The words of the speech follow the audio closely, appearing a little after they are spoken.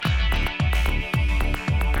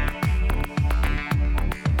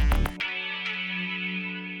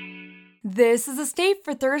This is a State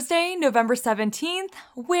for Thursday, November 17th,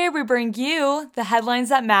 where we bring you the headlines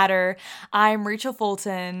that matter. I'm Rachel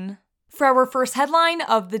Fulton. For our first headline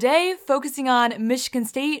of the day, focusing on Michigan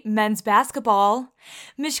State men's basketball,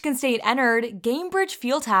 Michigan State entered Gainbridge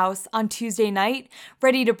Fieldhouse on Tuesday night,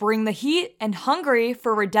 ready to bring the heat and hungry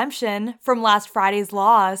for redemption from last Friday's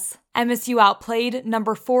loss. MSU outplayed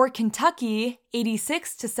number 4 Kentucky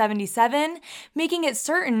 86-77, making it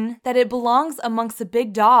certain that it belongs amongst the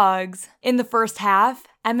big dogs. In the first half,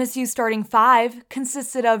 MSU's starting five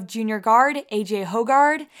consisted of junior guard AJ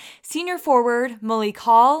Hoggard, senior forward Malik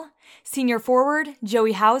Hall, senior forward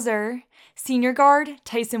Joey Hauser, senior guard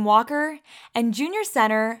Tyson Walker, and junior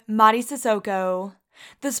center Mady Sissoko.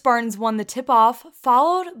 The Spartans won the tip-off,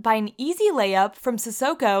 followed by an easy layup from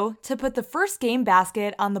Sissoko to put the first game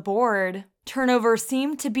basket on the board. Turnovers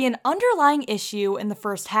seemed to be an underlying issue in the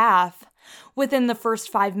first half. Within the first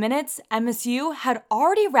 5 minutes, MSU had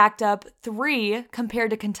already racked up 3 compared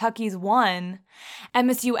to Kentucky's 1.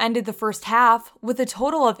 MSU ended the first half with a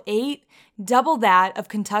total of 8, double that of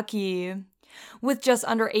Kentucky. With just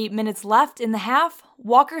under 8 minutes left in the half,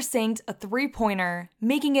 Walker sanked a three-pointer,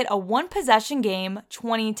 making it a one-possession game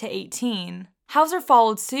 20-18. Hauser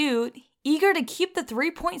followed suit, eager to keep the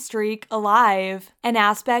three-point streak alive. An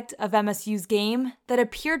aspect of MSU's game that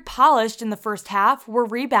appeared polished in the first half were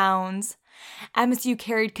rebounds. MSU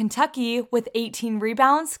carried Kentucky with 18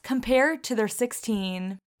 rebounds compared to their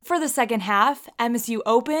 16. For the second half, MSU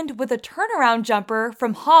opened with a turnaround jumper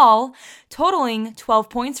from Hall, totaling 12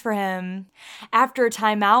 points for him. After a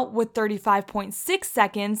timeout with 35.6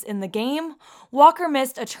 seconds in the game, Walker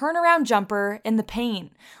missed a turnaround jumper in the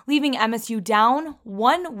paint, leaving MSU down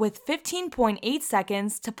 1 with 15.8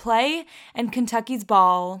 seconds to play and Kentucky's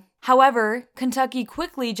ball. However, Kentucky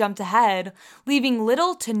quickly jumped ahead, leaving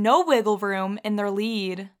little to no wiggle room in their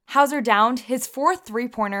lead. Hauser downed his fourth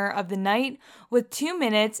three-pointer of the night with 2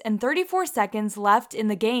 minutes and 34 seconds left in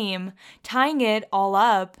the game, tying it all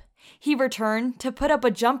up. He returned to put up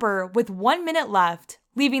a jumper with 1 minute left,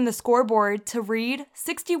 leaving the scoreboard to read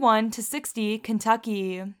 61-60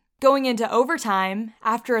 Kentucky. Going into overtime,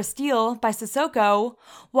 after a steal by Sissoko,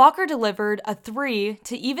 Walker delivered a 3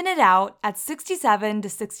 to even it out at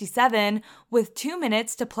 67-67 with 2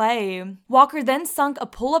 minutes to play. Walker then sunk a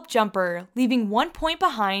pull-up jumper, leaving 1 point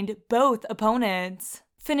behind both opponents.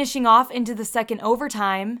 Finishing off into the second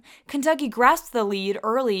overtime, Kentucky grasped the lead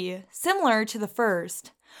early, similar to the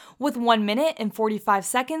first. With 1 minute and 45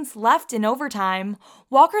 seconds left in overtime,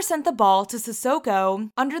 Walker sent the ball to Sissoko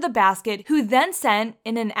under the basket, who then sent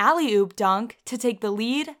in an alley-oop dunk to take the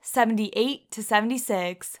lead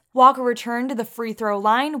 78-76. Walker returned to the free throw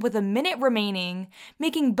line with a minute remaining,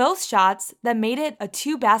 making both shots that made it a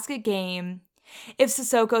 2-basket game. If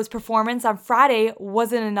Sissoko's performance on Friday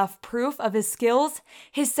wasn't enough proof of his skills,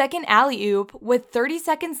 his second alley-oop with 30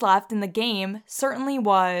 seconds left in the game certainly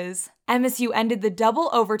was. MSU ended the double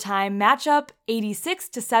overtime matchup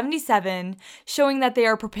 86-77, showing that they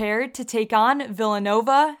are prepared to take on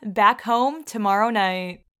Villanova back home tomorrow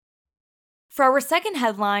night. For our second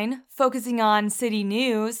headline, focusing on city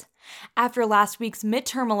news, after last week's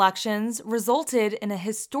midterm elections resulted in a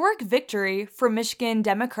historic victory for Michigan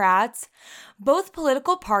Democrats, both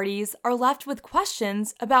political parties are left with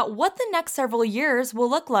questions about what the next several years will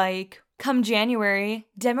look like. Come January,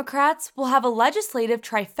 Democrats will have a legislative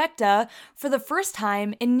trifecta for the first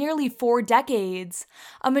time in nearly 4 decades,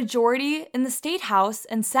 a majority in the State House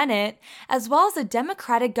and Senate, as well as a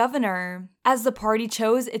Democratic governor. As the party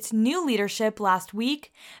chose its new leadership last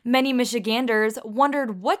week, many Michiganders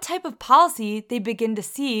wondered what type of policy they begin to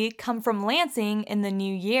see come from Lansing in the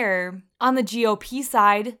new year. On the GOP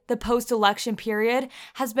side, the post-election period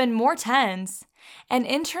has been more tense. An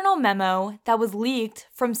internal memo that was leaked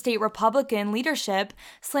from state Republican leadership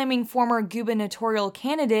slamming former gubernatorial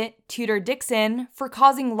candidate Tudor Dixon for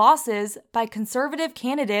causing losses by conservative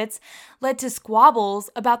candidates led to squabbles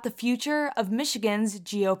about the future of Michigan's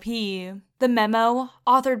GOP. The memo,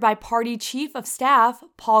 authored by Party Chief of Staff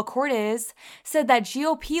Paul Cordes, said that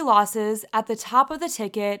GOP losses at the top of the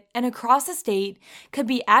ticket and across the state could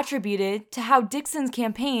be attributed to how Dixon's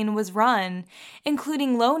campaign was run,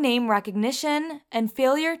 including low name recognition and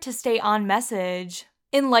failure to stay on message.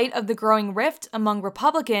 In light of the growing rift among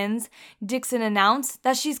Republicans, Dixon announced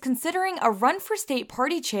that she's considering a run for state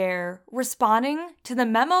party chair, responding to the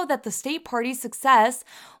memo that the state party's success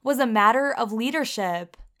was a matter of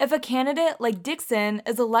leadership. If a candidate like Dixon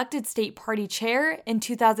is elected state party chair in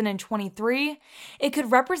 2023, it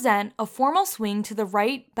could represent a formal swing to the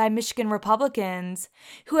right by Michigan Republicans,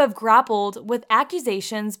 who have grappled with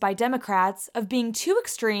accusations by Democrats of being too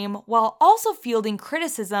extreme while also fielding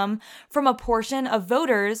criticism from a portion of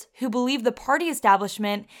voters who believe the party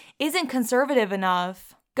establishment isn't conservative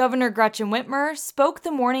enough. Governor Gretchen Whitmer spoke the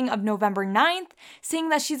morning of November 9th, saying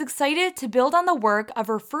that she's excited to build on the work of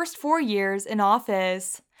her first 4 years in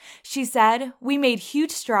office. She said, "We made huge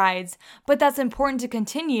strides, but that's important to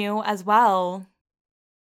continue as well."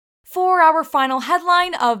 For our final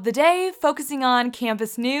headline of the day, focusing on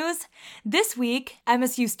campus news, this week,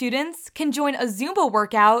 MSU students can join a Zumba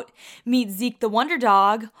workout, meet Zeke the Wonder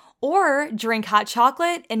Dog, or drink hot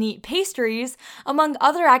chocolate and eat pastries, among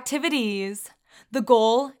other activities. The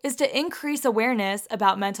goal is to increase awareness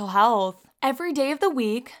about mental health. Every day of the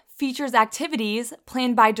week features activities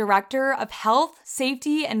planned by Director of Health,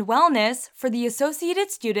 Safety, and Wellness for the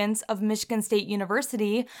Associated Students of Michigan State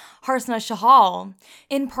University, Harsna Shahal,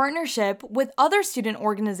 in partnership with other student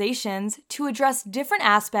organizations to address different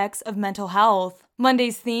aspects of mental health.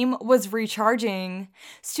 Monday's theme was recharging.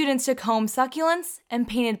 Students took home succulents and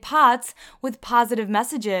painted pots with positive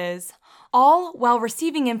messages, all while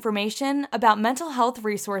receiving information about mental health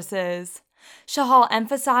resources. Shahal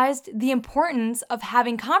emphasized the importance of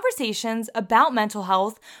having conversations about mental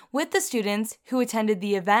health with the students who attended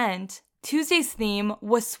the event. Tuesday's theme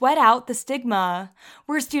was Sweat Out the Stigma,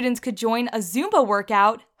 where students could join a Zumba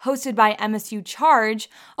workout hosted by MSU Charge,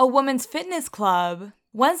 a women's fitness club.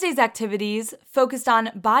 Wednesday's activities focused on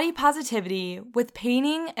body positivity with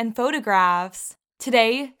painting and photographs.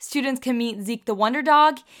 Today, students can meet Zeke the Wonder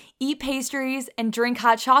Dog, eat pastries, and drink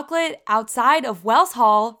hot chocolate outside of Wells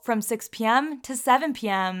Hall from 6 p.m. to 7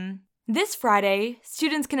 p.m. This Friday,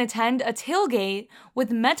 students can attend a tailgate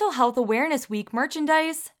with Mental Health Awareness Week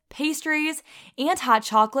merchandise, pastries, and hot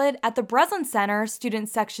chocolate at the Breslin Center Student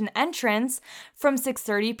Section entrance from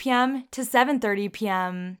 6:30 p.m. to 7:30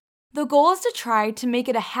 p.m. The goal is to try to make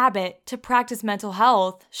it a habit to practice mental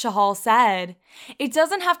health, Shahal said. It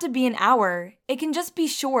doesn't have to be an hour. It can just be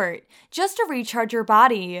short, just to recharge your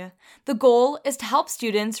body. The goal is to help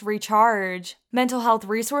students recharge. Mental health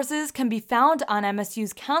resources can be found on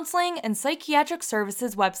MSU's Counseling and Psychiatric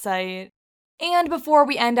Services website. And before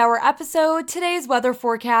we end our episode, today's weather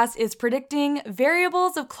forecast is predicting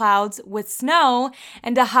variables of clouds with snow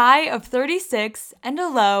and a high of 36 and a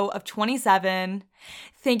low of 27.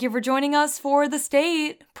 Thank you for joining us for The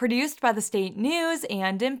State, produced by the State News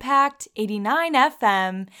and Impact 89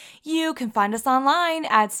 FM. You can find us online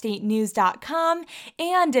at statenews.com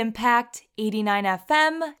and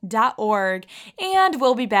impact89fm.org. And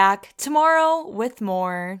we'll be back tomorrow with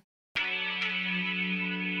more.